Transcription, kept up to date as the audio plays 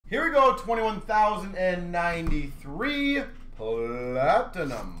Here we go, 21,093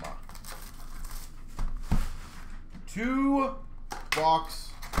 Platinum. 2-box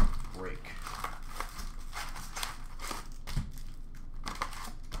break.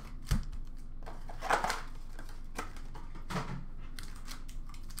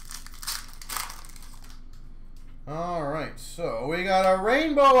 All right, so we got a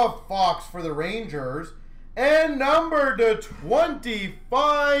rainbow of Fox for the Rangers. And number to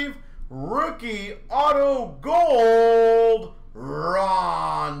 25, rookie auto gold,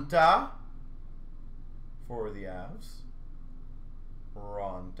 Ronta for the Avs.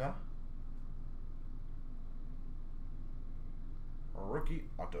 Ronta. Rookie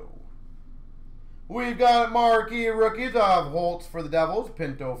auto. We've got marquee rookies of Holtz for the Devils,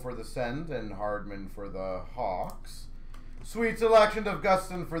 Pinto for the Sens, and Hardman for the Hawks. Sweet selection of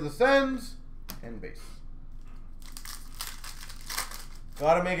Gustin for the Sens, and base.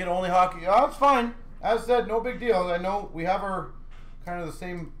 Gotta make it only hockey. Oh, it's fine. As said, no big deal. I know we have our kind of the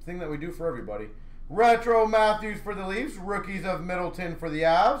same thing that we do for everybody. Retro Matthews for the Leafs. Rookies of Middleton for the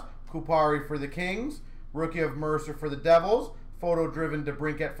Avs. Kupari for the Kings. Rookie of Mercer for the Devils. Photo driven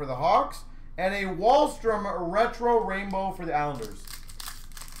DeBrincat for the Hawks. And a Wallstrom Retro Rainbow for the Islanders.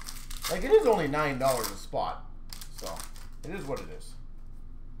 Like, it is only $9 a spot. So, it is what it is.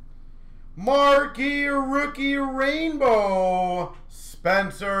 Marquee Rookie Rainbow.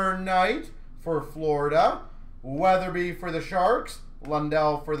 Spencer Knight for Florida, Weatherby for the Sharks,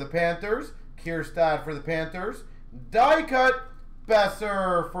 Lundell for the Panthers, Kierstad for the Panthers, die cut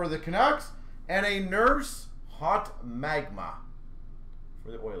Besser for the Canucks, and a Nurse Hot Magma for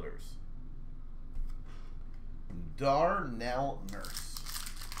the Oilers. Darnell Nurse.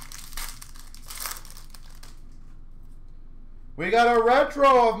 We got a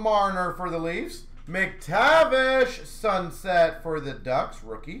retro of Marner for the Leafs. McTavish Sunset for the Ducks,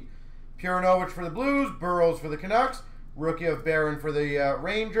 rookie. Purinovich for the Blues. Burrows for the Canucks. Rookie of Barron for the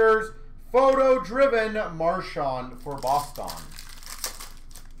Rangers. Photo driven Marchand for Boston.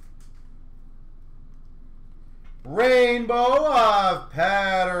 Rainbow of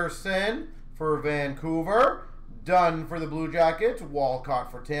Patterson for Vancouver. Dunn for the Blue Jackets.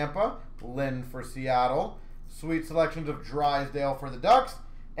 Walcott for Tampa. Lynn for Seattle. Sweet selections of Drysdale for the Ducks.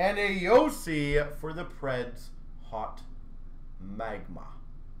 And a Yossi for the Preds Hot Magma.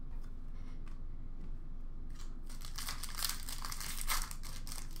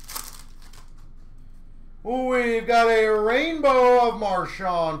 We've got a rainbow of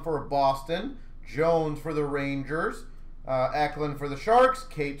Marchand for Boston. Jones for the Rangers. Eklund for the Sharks.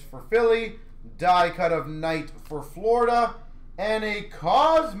 Cates for Philly. Die cut of Knight for Florida. And a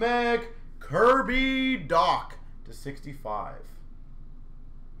cosmic Kirby Doc to 65.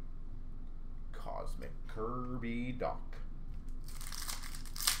 Cosmic Kirby Doc.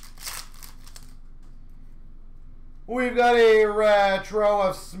 We've got a retro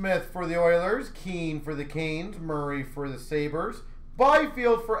of Smith for the Oilers, Keane for the Canes, Murray for the Sabres,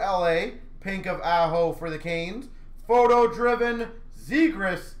 Byfield for LA, pink of Aho for the Canes, photo driven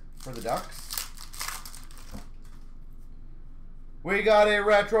Zegras for the Ducks. We got a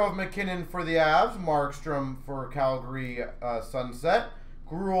retro of McKinnon for the Avs, Markstrom for Calgary Sunset,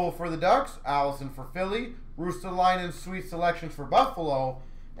 Gruel for the Ducks, Allison for Philly, Roosterlinen sweet selections for Buffalo,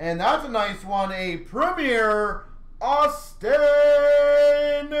 and that's a nice one, a Premier Austin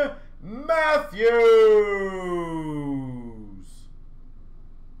Matthews.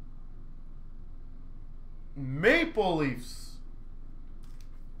 Maple Leafs.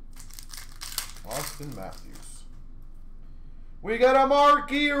 Austin Matthews. We got a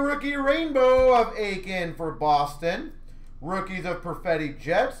marquee rookie rainbow of Aiken for Boston. Rookies of Perfetti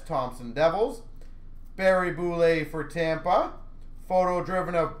Jets, Thompson Devils. Barry Boulay for Tampa. Photo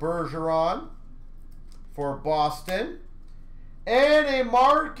driven of Bergeron for Boston. And a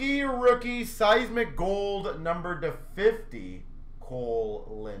marquee rookie seismic gold numbered to 50, Cole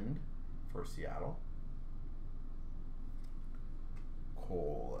Lind for Seattle.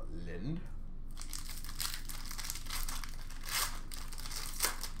 Cole Lind.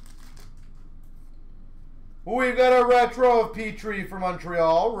 We've got a retro of Petrie for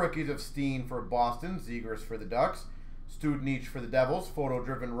Montreal. Rookies of Steen for Boston. Zegras for the Ducks. Studnich for the Devils.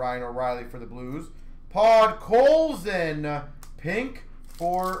 Photo-driven Ryan O'Reilly for the Blues. Pod Colson, pink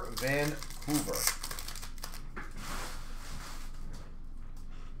for Vancouver.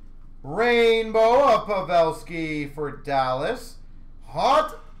 Rainbow of Pavelski for Dallas.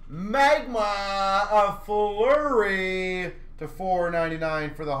 Hot Magma of Fleury to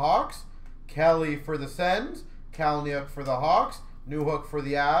 $4.99 for the Hawks. Kelly for the Sens. Kalniuk for the Hawks. Newhook for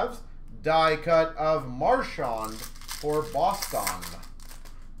the Avs. Die cut of Marchand for Boston.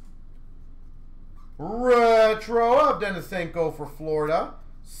 Retro of Denisenko for Florida.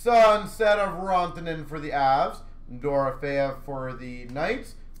 Sunset of Rantanen for the Avs. Dorofeyev for the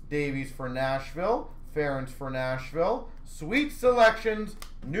Knights. Davies for Nashville. Ferentz for Nashville. Sweet Selections,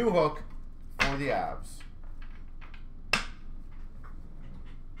 Newhook for the Avs.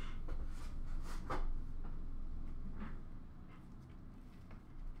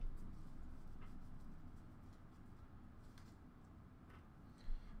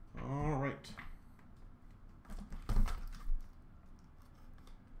 All right.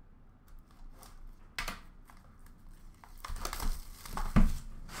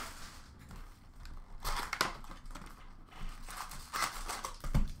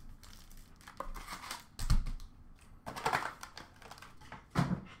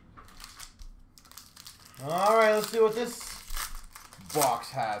 All right, let's see what this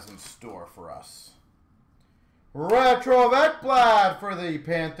box has in store for us. Retro of Ekblad for the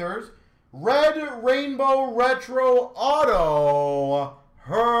Panthers. Red Rainbow Retro Auto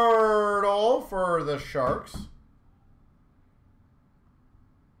Hurdle for the Sharks.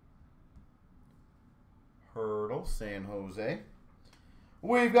 Hurdle, San Jose.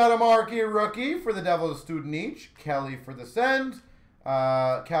 We've got a marquee rookie for the Devils, Studenic. Kelly for the Sens.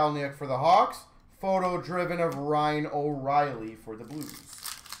 Kalnick for the Hawks. Photo driven of Ryan O'Reilly for the Blues.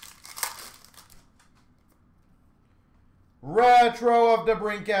 Retro of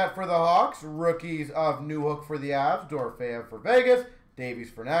DeBrincat for the Hawks. Rookies of Newhook for the Avs. Dorofeyev for Vegas. Davies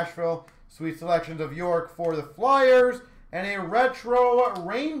for Nashville. Sweet Selections of York for the Flyers. And a retro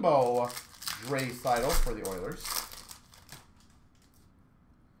rainbow Dre Seidel for the Oilers.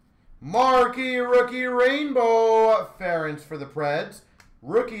 Marquee rookie rainbow Ferentz for the Preds.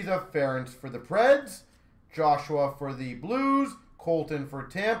 Rookies of Ferentz for the Preds. Joshua for the Blues. Colton for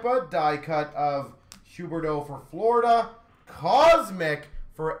Tampa. Die cut of Huberdeau for Florida. Cosmic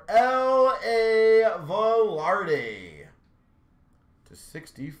for L.A. Velarde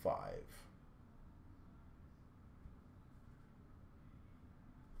 /65.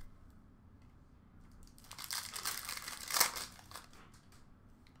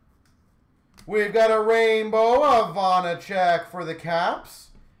 We've got a rainbow of Vanacek for the Caps.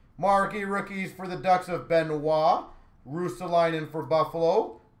 Marquee rookies for the Ducks of Benoit. Ruotsalainen for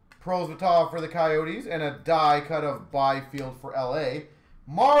Buffalo. Prosvetov for the Coyotes. And a die cut of Byfield for LA.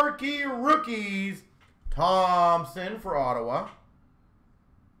 Marquee rookies, Thompson for Ottawa.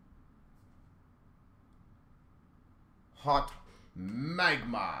 Hot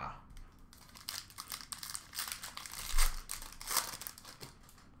Magma.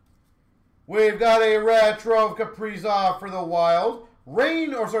 We've got a retro of Kaprizov for the Wild.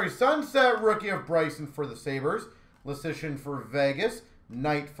 Sunset rookie of Bryson for the Sabres. Lecition for Vegas.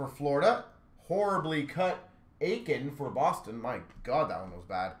 Knight for Florida. Horribly cut Aiken for Boston. My God, that one was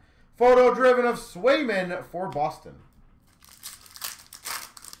bad. Photo driven of Swayman for Boston.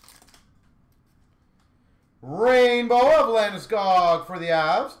 Rainbow of Landeskog for the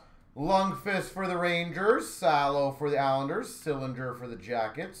Avs. Lundqvist for the Rangers. Salo for the Islanders. Sillinger for the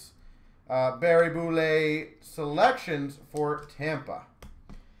Jackets. Barry Boulay Selections for Tampa.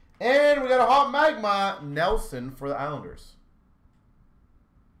 And we got a Hot Magma, Nelson for the Islanders.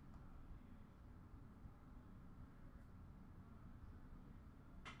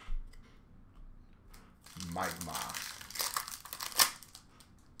 Magma.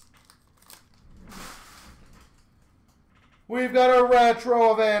 We've got a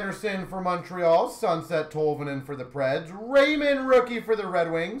retro of Anderson for Montreal. Sunset Tolvanen for the Preds. Raymond rookie for the Red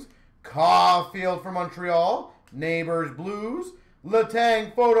Wings. Caulfield for Montreal. Neighbors Blues.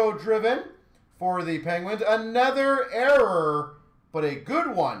 Letang photo driven for the Penguins. Another error, but a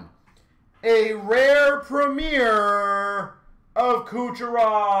good one. A rare premiere of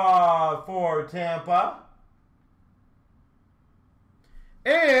Kucherov for Tampa.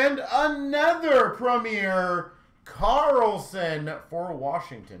 And another premiere, Carlson for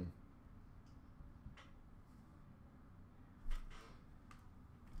Washington.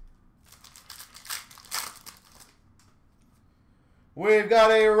 We've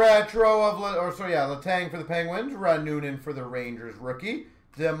got a retro of, Letang for the Penguins, Noonan for the Rangers rookie,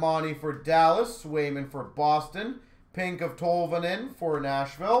 Demani for Dallas, Swayman for Boston, pink of Tolvanen for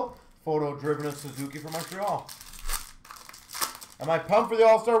Nashville, photo driven of Suzuki for Montreal. Am I pumped for the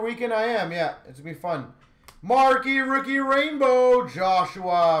All-Star Weekend? I am, yeah. It's going to be fun. Marquee rookie rainbow,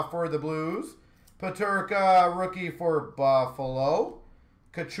 Joshua for the Blues, Paterka rookie for Buffalo,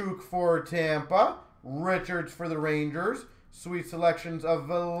 Kachuk for Tampa, Richards for the Rangers, Sweet Selections of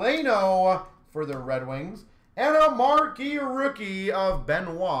Veleno for the Red Wings. And a marquee rookie of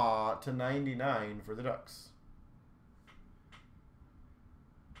Benoit /99 for the Ducks.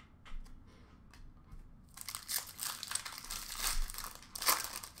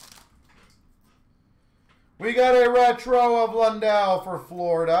 We got a retro of Lundell for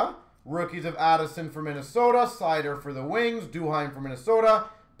Florida. Rookies of Addison for Minnesota. Sider for the Wings. Duheim for Minnesota.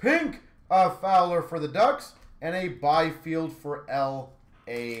 Pink of Fowler for the Ducks. And a Byfield for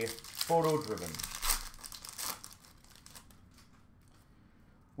LA. Photo driven.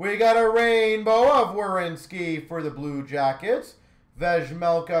 We got a rainbow of Werenski for the Blue Jackets.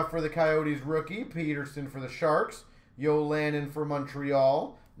 Vejmelka for the Coyotes rookie. Peterson for the Sharks. Yolanin for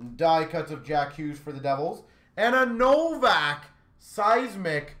Montreal. Die cuts of Jack Hughes for the Devils. And a Novak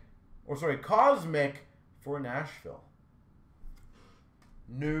Cosmic for Nashville.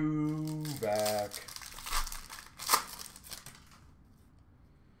 Novak.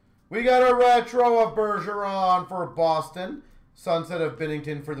 We got a retro of Bergeron for Boston. Sunset of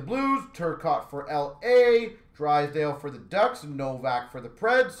Binnington for the Blues. Turcotte for LA. Drysdale for the Ducks. Novak for the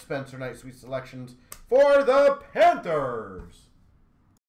Preds. Spencer Knight Sweet Selections for the Panthers.